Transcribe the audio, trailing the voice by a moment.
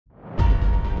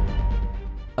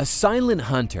A silent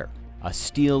hunter, a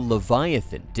steel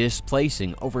leviathan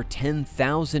displacing over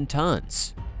 10,000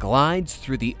 tons, glides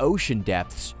through the ocean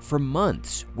depths for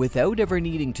months without ever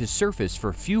needing to surface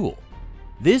for fuel.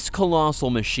 This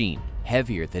colossal machine,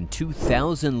 heavier than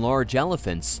 2,000 large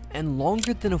elephants and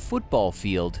longer than a football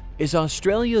field, is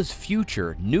Australia's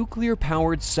future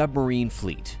nuclear-powered submarine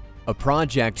fleet. A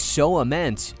project so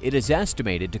immense it is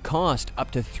estimated to cost up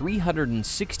to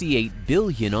 368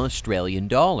 billion Australian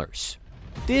dollars.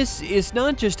 This is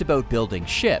not just about building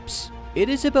ships, it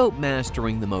is about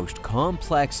mastering the most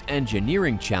complex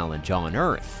engineering challenge on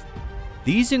Earth.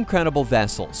 These incredible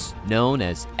vessels, known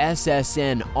as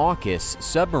SSN-AUKUS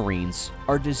submarines,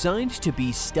 are designed to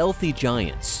be stealthy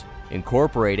giants,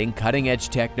 incorporating cutting-edge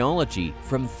technology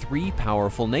from three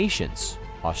powerful nations: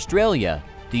 Australia,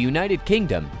 the United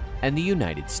Kingdom, and the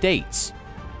United States.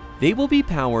 They will be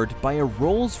powered by a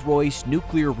Rolls-Royce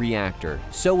nuclear reactor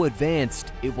so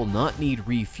advanced it will not need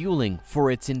refueling for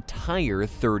its entire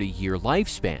 30-year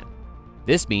lifespan.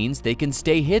 This means they can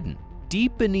stay hidden,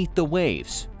 deep beneath the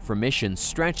waves, for missions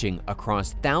stretching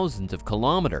across thousands of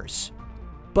kilometers.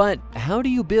 But how do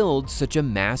you build such a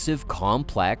massive,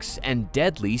 complex, and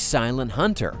deadly silent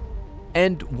hunter?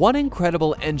 And what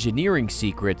incredible engineering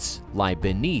secrets lie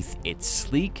beneath its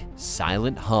sleek,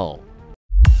 silent hull?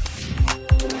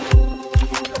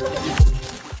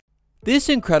 This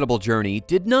incredible journey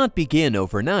did not begin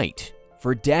overnight.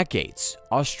 For decades,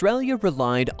 Australia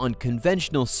relied on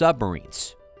conventional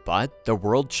submarines, but the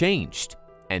world changed,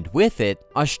 and with it,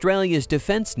 Australia's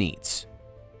defense needs.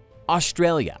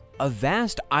 Australia, a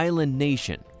vast island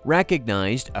nation,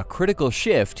 recognized a critical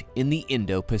shift in the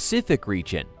Indo-Pacific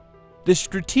region. The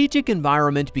strategic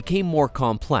environment became more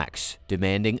complex,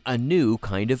 demanding a new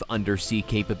kind of undersea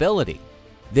capability.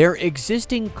 Their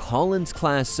existing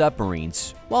Collins-class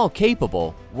submarines, while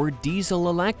capable, were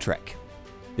diesel-electric.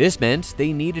 This meant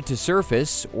they needed to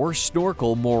surface or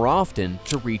snorkel more often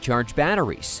to recharge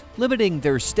batteries, limiting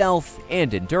their stealth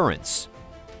and endurance.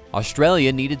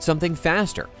 Australia needed something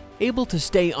faster, able to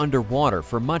stay underwater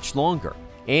for much longer,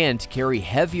 and carry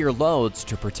heavier loads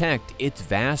to protect its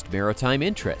vast maritime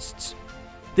interests.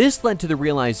 This led to the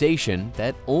realization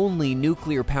that only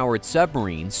nuclear-powered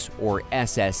submarines, or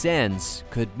SSNs,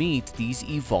 could meet these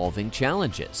evolving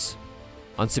challenges.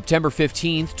 On September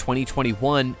 15,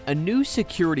 2021, a new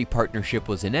security partnership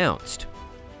was announced.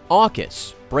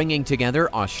 AUKUS, bringing together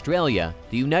Australia,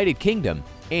 the United Kingdom,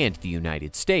 and the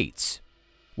United States.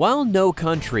 While no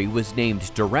country was named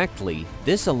directly,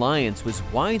 this alliance was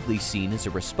widely seen as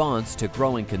a response to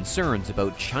growing concerns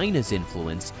about China's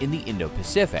influence in the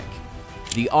Indo-Pacific.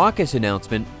 The AUKUS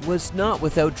announcement was not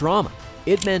without drama.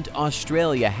 It meant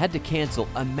Australia had to cancel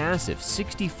a massive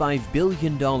 $65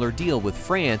 billion deal with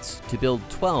France to build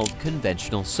 12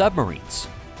 conventional submarines.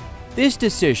 This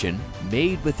decision,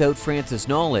 made without France's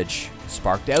knowledge,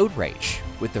 sparked outrage,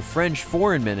 with the French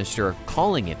foreign minister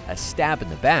calling it a stab in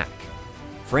the back.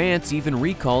 France even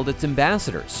recalled its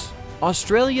ambassadors.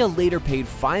 Australia later paid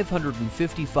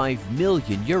 €555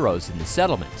 million in the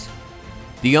settlement.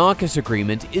 The AUKUS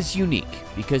agreement is unique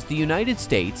because the United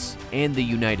States and the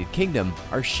United Kingdom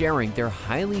are sharing their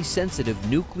highly sensitive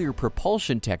nuclear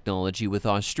propulsion technology with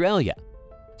Australia,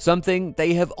 something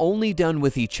they have only done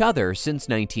with each other since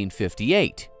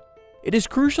 1958. It is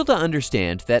crucial to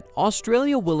understand that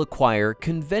Australia will acquire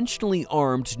conventionally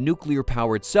armed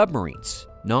nuclear-powered submarines,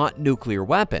 not nuclear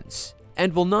weapons,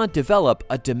 and will not develop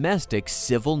a domestic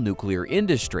civil nuclear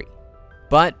industry.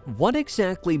 But what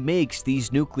exactly makes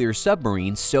these nuclear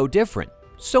submarines so different,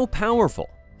 so powerful,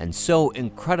 and so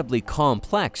incredibly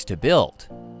complex to build?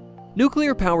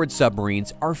 Nuclear-powered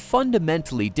submarines are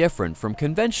fundamentally different from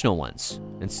conventional ones.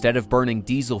 Instead of burning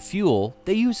diesel fuel,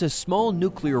 they use a small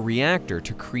nuclear reactor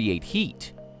to create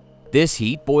heat. This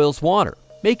heat boils water,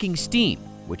 making steam,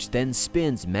 which then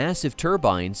spins massive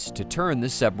turbines to turn the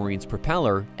submarine's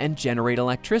propeller and generate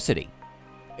electricity.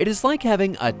 It is like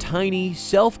having a tiny,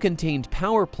 self-contained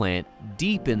power plant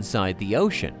deep inside the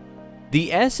ocean. The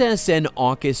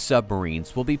SSN-AUKUS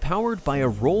submarines will be powered by a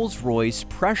Rolls-Royce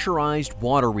pressurized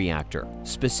water reactor,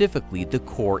 specifically the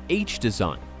Core H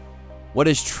design. What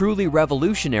is truly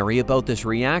revolutionary about this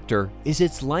reactor is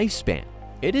its lifespan.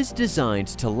 It is designed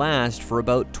to last for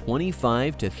about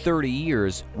 25 to 30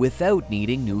 years without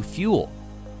needing new fuel.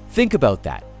 Think about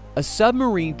that. A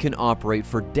submarine can operate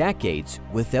for decades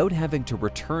without having to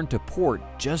return to port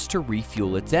just to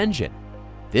refuel its engine.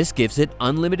 This gives it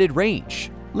unlimited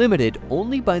range, limited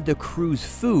only by the crew's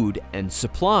food and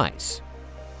supplies.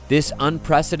 This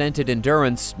unprecedented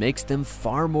endurance makes them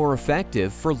far more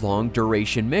effective for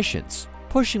long-duration missions,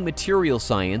 pushing material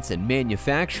science and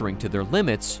manufacturing to their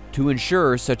limits to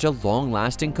ensure such a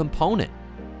long-lasting component.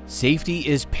 Safety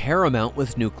is paramount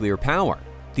with nuclear power.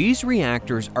 These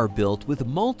reactors are built with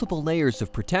multiple layers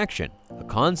of protection, a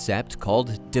concept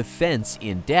called defense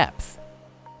in depth.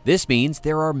 This means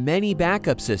there are many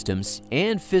backup systems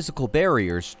and physical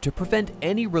barriers to prevent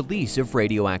any release of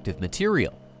radioactive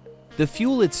material. The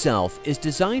fuel itself is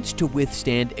designed to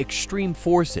withstand extreme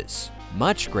forces,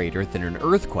 much greater than an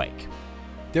earthquake.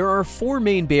 There are four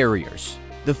main barriers: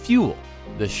 the fuel,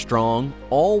 the strong,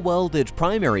 all-welded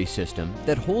primary system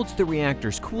that holds the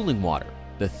reactor's cooling water,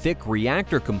 the thick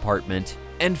reactor compartment,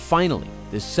 and finally,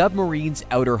 the submarine's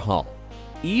outer hull.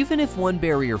 Even if one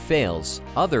barrier fails,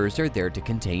 others are there to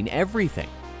contain everything.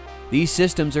 These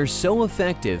systems are so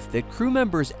effective that crew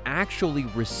members actually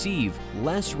receive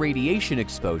less radiation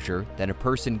exposure than a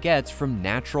person gets from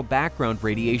natural background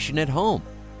radiation at home.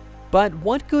 But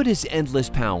what good is endless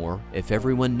power if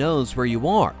everyone knows where you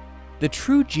are? The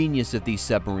true genius of these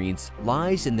submarines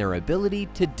lies in their ability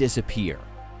to disappear.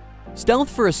 Stealth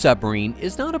for a submarine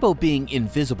is not about being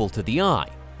invisible to the eye.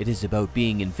 It is about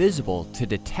being invisible to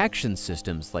detection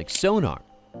systems like sonar.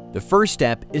 The first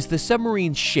step is the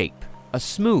submarine's shape, a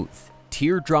smooth,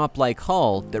 teardrop-like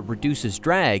hull that reduces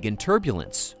drag and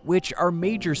turbulence, which are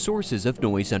major sources of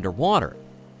noise underwater.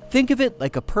 Think of it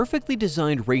like a perfectly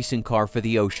designed racing car for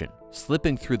the ocean,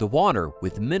 slipping through the water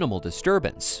with minimal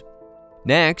disturbance.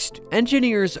 Next,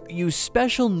 engineers use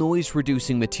special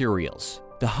noise-reducing materials.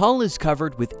 The hull is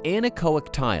covered with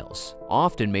anechoic tiles,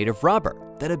 often made of rubber,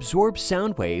 that absorb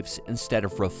sound waves instead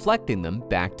of reflecting them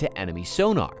back to enemy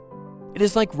sonar. It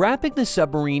is like wrapping the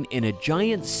submarine in a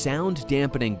giant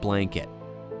sound-dampening blanket.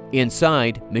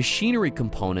 Inside, machinery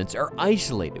components are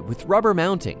isolated with rubber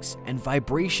mountings and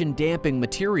vibration-damping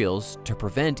materials to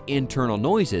prevent internal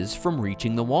noises from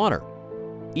reaching the water.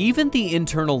 Even the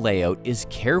internal layout is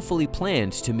carefully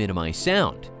planned to minimize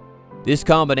sound. This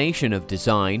combination of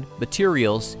design,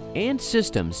 materials, and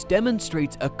systems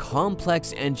demonstrates a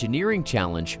complex engineering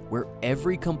challenge where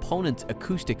every component's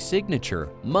acoustic signature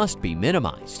must be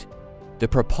minimized. The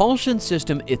propulsion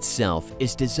system itself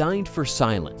is designed for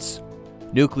silence.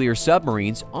 Nuclear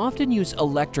submarines often use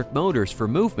electric motors for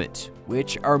movement,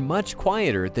 which are much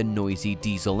quieter than noisy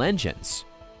diesel engines.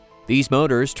 These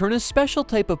motors turn a special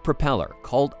type of propeller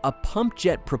called a pump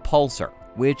jet propulsor,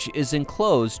 which is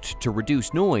enclosed to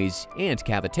reduce noise and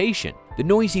cavitation, the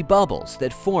noisy bubbles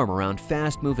that form around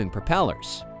fast-moving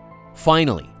propellers.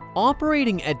 Finally,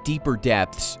 operating at deeper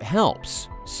depths helps.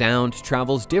 Sound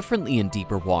travels differently in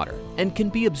deeper water and can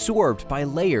be absorbed by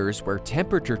layers where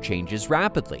temperature changes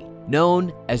rapidly,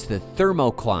 known as the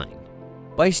thermocline.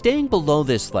 By staying below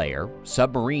this layer,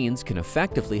 submarines can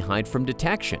effectively hide from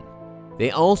detection. They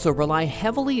also rely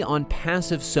heavily on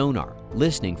passive sonar,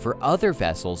 listening for other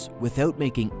vessels without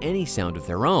making any sound of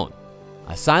their own.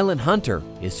 A silent hunter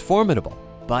is formidable,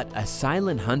 but a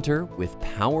silent hunter with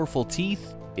powerful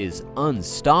teeth is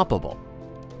unstoppable.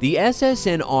 The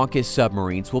SSN-AUKUS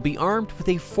submarines will be armed with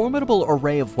a formidable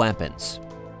array of weapons.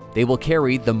 They will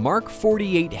carry the Mark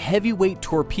 48 heavyweight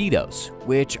torpedoes,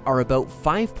 which are about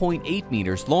 5.8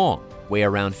 meters long, weigh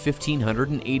around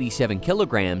 1,587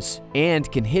 kilograms,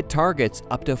 and can hit targets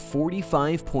up to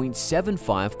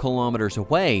 45.75 kilometers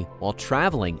away while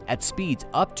traveling at speeds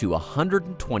up to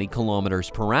 120 kilometers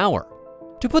per hour.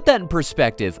 To put that in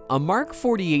perspective, a Mark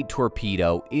 48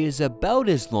 torpedo is about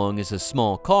as long as a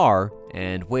small car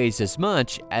and weighs as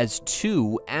much as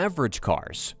 2 average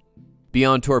cars.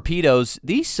 Beyond torpedoes,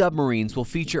 these submarines will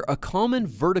feature a common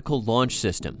vertical launch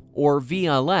system, or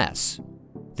VLS.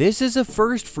 This is a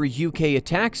first for UK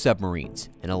attack submarines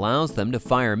and allows them to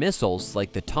fire missiles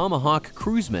like the Tomahawk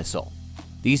cruise missile.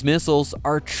 These missiles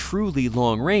are truly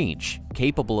long-range,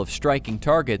 capable of striking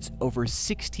targets over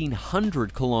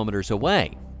 1,600 kilometers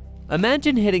away.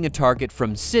 Imagine hitting a target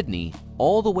from Sydney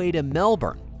all the way to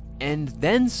Melbourne, and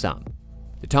then some.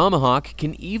 The Tomahawk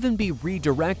can even be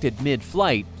redirected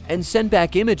mid-flight and send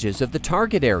back images of the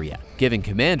target area, giving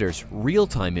commanders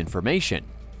real-time information.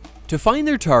 To find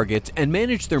their targets and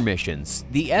manage their missions,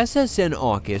 the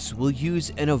SSN-AUKUS will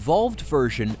use an evolved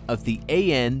version of the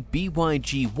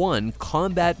AN/BYG-1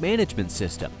 combat management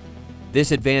system.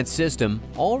 This advanced system,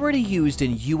 already used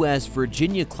in US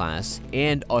Virginia-class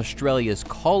and Australia's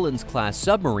Collins-class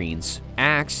submarines,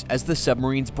 acts as the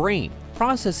submarine's brain,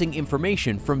 processing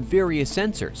information from various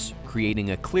sensors,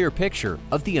 creating a clear picture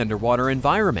of the underwater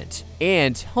environment,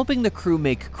 and helping the crew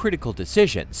make critical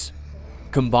decisions.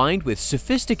 Combined with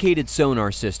sophisticated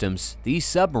sonar systems, these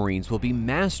submarines will be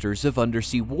masters of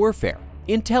undersea warfare,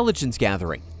 intelligence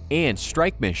gathering, and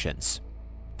strike missions.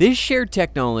 This shared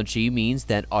technology means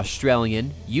that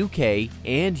Australian, UK,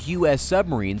 and US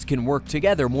submarines can work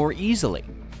together more easily,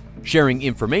 sharing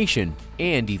information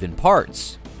and even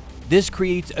parts. This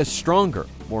creates a stronger,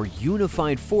 more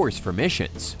unified force for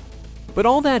missions. But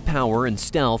all that power and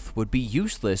stealth would be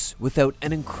useless without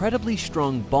an incredibly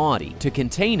strong body to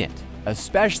contain it,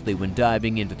 especially when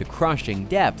diving into the crushing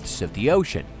depths of the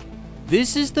ocean.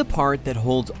 This is the part that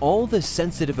holds all the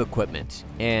sensitive equipment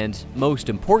and, most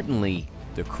importantly,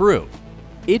 the crew.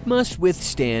 It must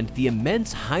withstand the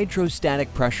immense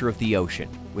hydrostatic pressure of the ocean,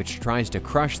 which tries to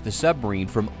crush the submarine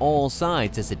from all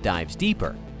sides as it dives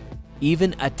deeper.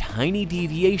 Even a tiny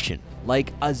deviation,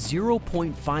 like a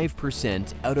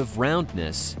 0.5% out of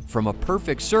roundness from a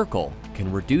perfect circle,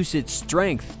 can reduce its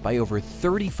strength by over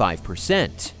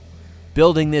 35%.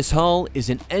 Building this hull is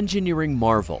an engineering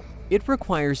marvel. It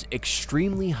requires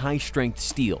extremely high-strength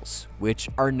steels, which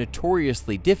are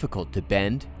notoriously difficult to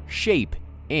bend, shape,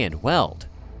 and weld.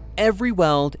 Every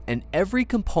weld and every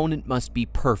component must be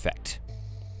perfect.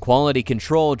 Quality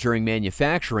control during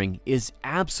manufacturing is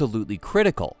absolutely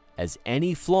critical, as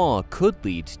any flaw could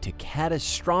lead to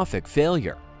catastrophic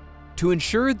failure. To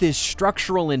ensure this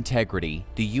structural integrity,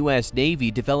 the U.S.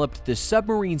 Navy developed the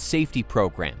Submarine Safety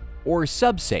Program, or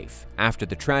SubSafe, after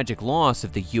the tragic loss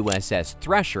of the USS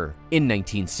Thresher in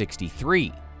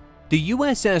 1963. The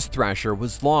USS Thresher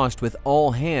was lost with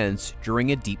all hands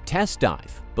during a deep test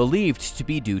dive, believed to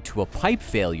be due to a pipe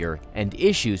failure and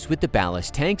issues with the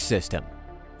ballast tank system.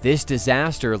 This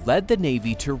disaster led the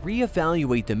Navy to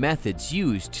reevaluate the methods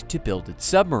used to build its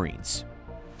submarines.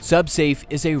 SubSafe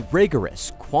is a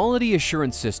rigorous, quality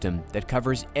assurance system that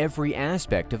covers every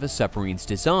aspect of a submarine's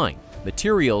design,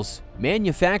 materials,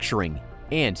 manufacturing,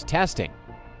 and testing.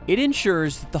 It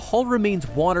ensures that the hull remains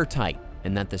watertight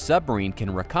and that the submarine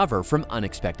can recover from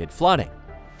unexpected flooding.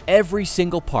 Every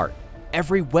single part,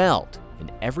 every weld,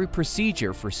 and every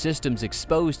procedure for systems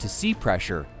exposed to sea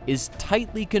pressure is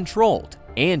tightly controlled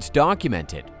and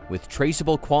documented with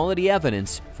traceable quality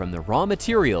evidence from the raw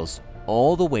materials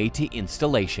all the way to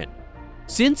installation.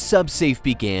 Since SubSafe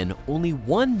began, only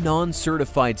one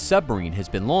non-certified submarine has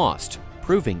been lost,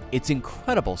 proving its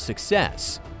incredible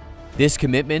success. This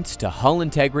commitment to hull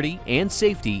integrity and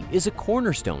safety is a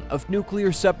cornerstone of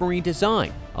nuclear submarine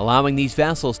design, allowing these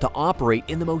vessels to operate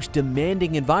in the most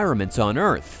demanding environments on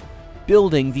Earth.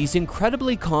 Building these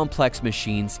incredibly complex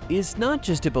machines is not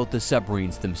just about the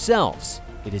submarines themselves,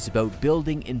 it is about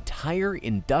building entire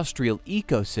industrial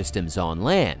ecosystems on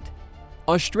land.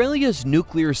 Australia's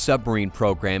nuclear submarine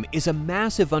program is a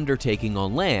massive undertaking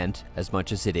on land as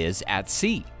much as it is at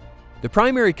sea. The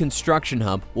primary construction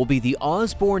hub will be the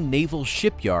Osborne Naval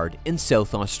Shipyard in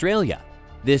South Australia.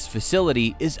 This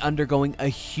facility is undergoing a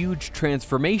huge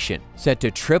transformation, set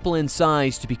to triple in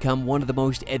size to become one of the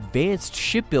most advanced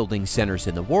shipbuilding centers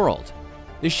in the world.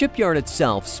 The shipyard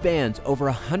itself spans over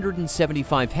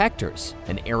 175 hectares,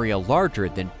 an area larger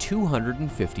than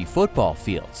 250 football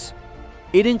fields.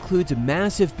 It includes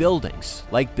massive buildings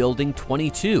like Building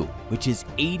 22, which is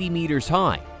 80 meters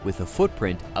high with a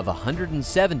footprint of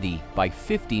 170 by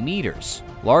 50 meters,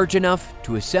 large enough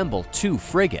to assemble 2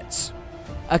 frigates.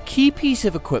 A key piece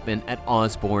of equipment at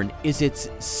Osborne is its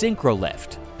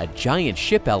Synchrolift, a giant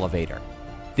ship elevator.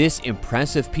 This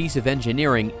impressive piece of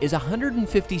engineering is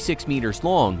 156 meters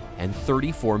long and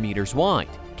 34 meters wide,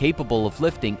 capable of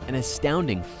lifting an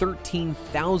astounding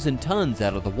 13,000 tons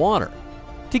out of the water.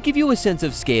 To give you a sense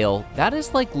of scale, that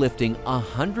is like lifting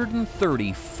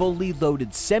 130 fully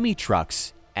loaded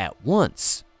semi-trucks at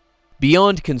once.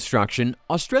 Beyond construction,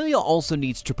 Australia also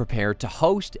needs to prepare to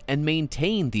host and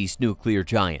maintain these nuclear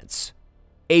giants.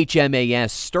 HMAS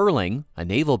Stirling, a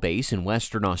naval base in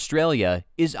Western Australia,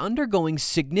 is undergoing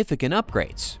significant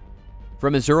upgrades.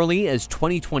 From as early as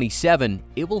 2027,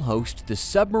 it will host the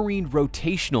Submarine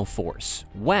Rotational Force,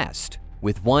 WEST,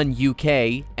 with 1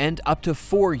 UK and up to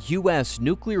 4 US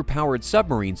nuclear-powered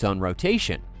submarines on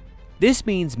rotation. This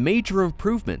means major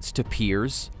improvements to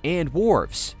piers and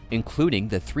wharves, including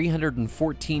the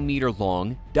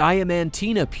 314-meter-long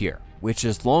Diamantina Pier, which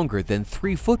is longer than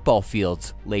 3 football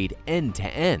fields laid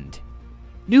end-to-end.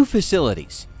 New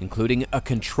facilities, including a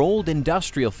controlled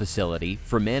industrial facility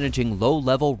for managing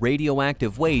low-level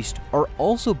radioactive waste, are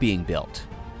also being built.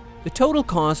 The total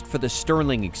cost for the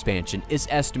Stirling expansion is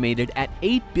estimated at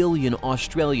 8 billion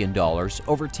Australian dollars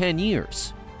over 10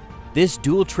 years. This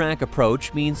dual-track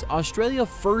approach means Australia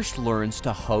first learns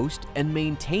to host and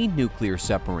maintain nuclear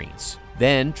submarines,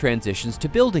 then transitions to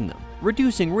building them,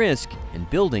 reducing risk and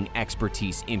building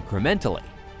expertise incrementally.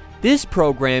 This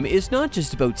program is not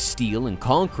just about steel and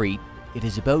concrete, it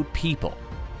is about people.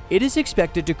 It is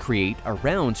expected to create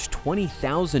around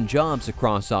 20,000 jobs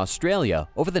across Australia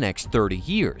over the next 30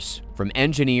 years, from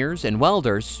engineers and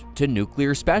welders to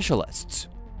nuclear specialists.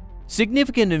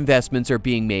 Significant investments are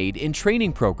being made in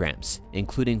training programs,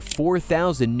 including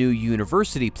 4,000 new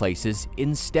university places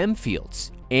in STEM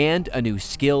fields, and a new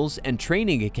skills and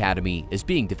training academy is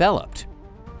being developed.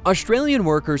 Australian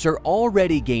workers are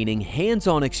already gaining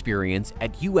hands-on experience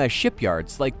at U.S.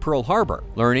 shipyards like Pearl Harbor,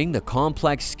 learning the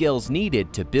complex skills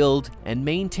needed to build and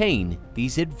maintain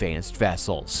these advanced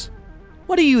vessels.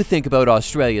 What do you think about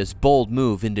Australia's bold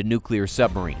move into nuclear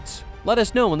submarines? Let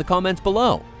us know in the comments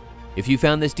below. If you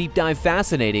found this deep dive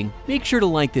fascinating, make sure to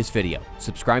like this video,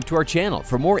 subscribe to our channel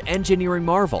for more engineering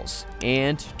marvels,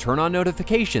 and turn on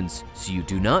notifications so you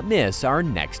do not miss our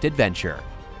next adventure.